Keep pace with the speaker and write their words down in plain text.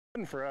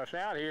For us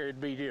out here, it'd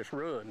be just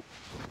ruin.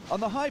 On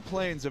the high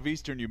plains of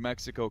eastern New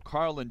Mexico,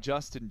 Carl and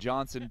Justin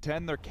Johnson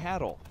tend their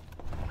cattle.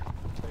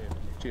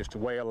 It's just a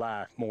way of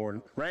life.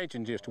 More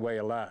ranching, just a way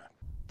of life.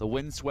 The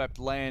windswept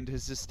land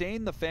has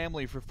sustained the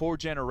family for 4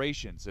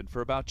 generations, and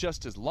for about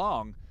just as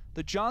long,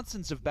 the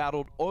Johnsons have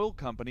battled oil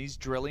companies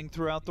drilling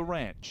throughout the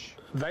ranch.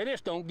 They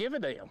just don't give a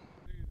damn.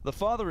 The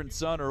father and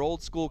son are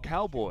old-school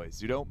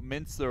cowboys who don't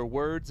mince their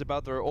words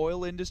about their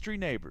oil industry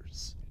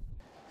neighbors.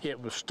 It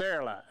was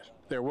sterilized.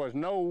 There was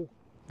no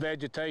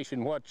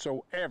vegetation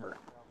whatsoever.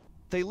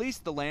 They lease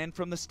the land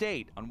from the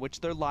state on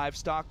which their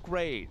livestock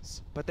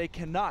graze, but they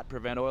cannot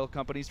prevent oil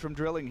companies from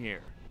drilling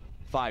here.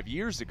 5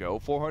 years ago,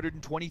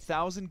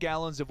 420,000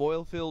 gallons of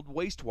oil-filled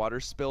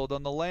wastewater spilled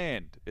on the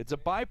land. It's a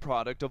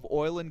byproduct of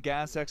oil and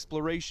gas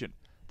exploration.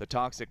 The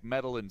toxic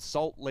metal and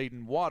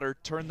salt-laden water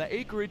turned the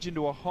acreage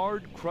into a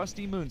hard,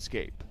 crusty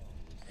moonscape.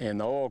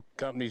 And the oil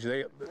companies,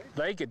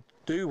 they could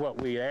do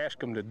what we asked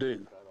them to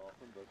do,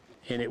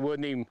 and it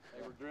wouldn't even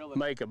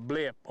make a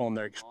blip on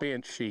their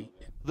expense sheet.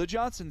 The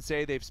Johnsons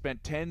say they've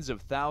spent tens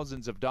of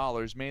thousands of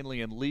dollars, mainly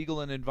in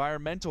legal and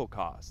environmental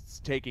costs,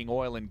 taking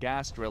oil and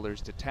gas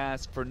drillers to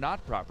task for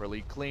not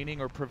properly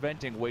cleaning or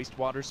preventing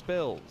wastewater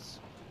spills.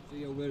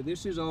 See over there,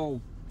 this is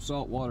all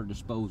saltwater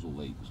disposal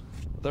leaks.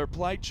 Their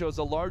plight shows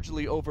a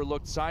largely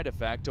overlooked side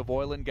effect of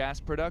oil and gas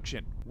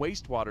production: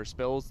 wastewater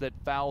spills that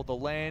foul the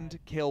land,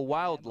 kill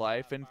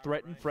wildlife, and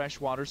threaten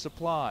freshwater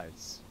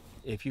supplies.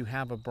 If you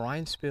have a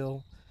brine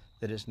spill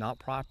that is not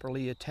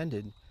properly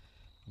attended,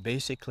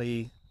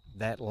 basically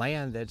that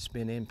land that's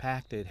been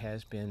impacted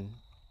has been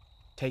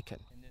taken.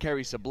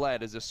 Carrie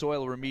Sublette is a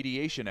soil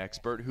remediation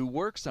expert who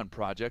works on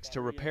projects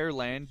to repair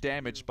land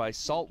damaged by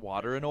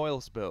saltwater and oil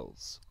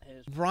spills.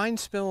 Brine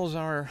spills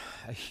are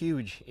a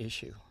huge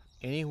issue.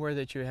 Anywhere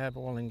that you have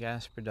oil and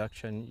gas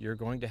production, you're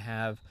going to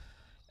have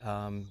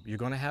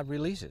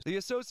releases. The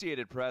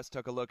Associated Press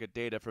took a look at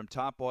data from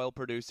top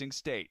oil-producing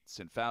states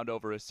and found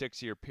over a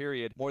 6-year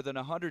period more than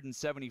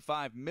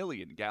 175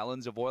 million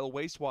gallons of oil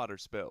wastewater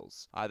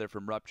spills, either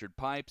from ruptured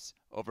pipes,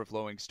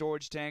 overflowing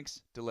storage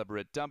tanks,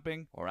 deliberate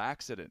dumping, or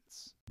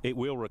accidents. It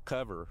will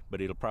recover,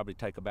 but it'll probably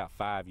take about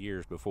 5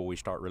 years before we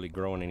start really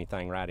growing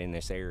anything right in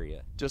this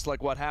area. Just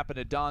like what happened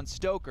to Don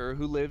Stoker,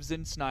 who lives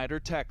in Snyder,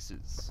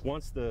 Texas.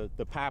 Once the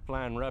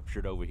pipeline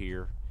ruptured over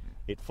here,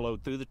 it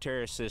flowed through the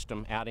terrace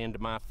system out into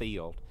my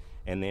field,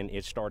 and then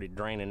it started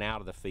draining out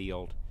of the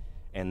field,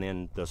 and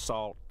then the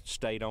salt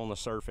stayed on the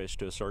surface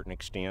to a certain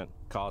extent,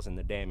 causing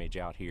the damage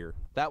out here.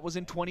 That was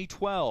in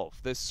 2012.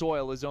 This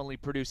soil is only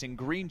producing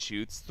green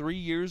shoots 3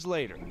 years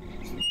later.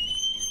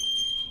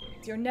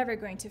 You're never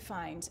going to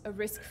find a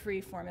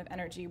risk-free form of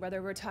energy,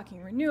 whether we're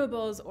talking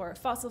renewables or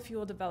fossil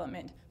fuel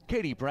development.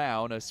 Katie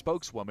Brown, a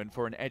spokeswoman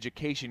for an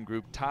education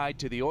group tied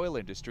to the oil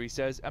industry,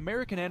 says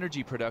American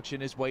energy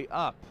production is way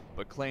up,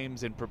 but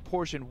claims in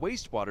proportion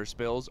wastewater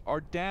spills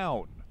are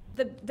down.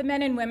 The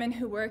men and women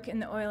who work in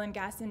the oil and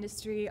gas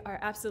industry are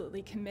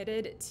absolutely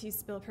committed to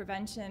spill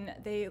prevention.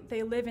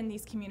 They live in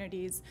these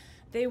communities.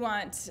 They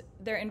want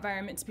their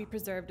environment to be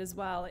preserved as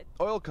well.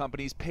 Oil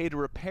companies pay to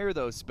repair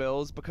those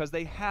spills because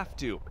they have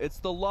to. It's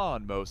the law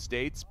in most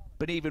states.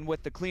 But even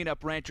with the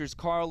cleanup, ranchers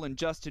Carl and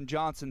Justin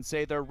Johnson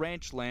say their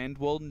ranch land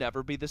will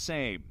never be the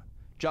same.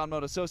 John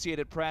Mote,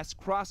 Associated Press,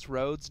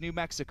 Crossroads, New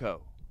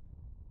Mexico.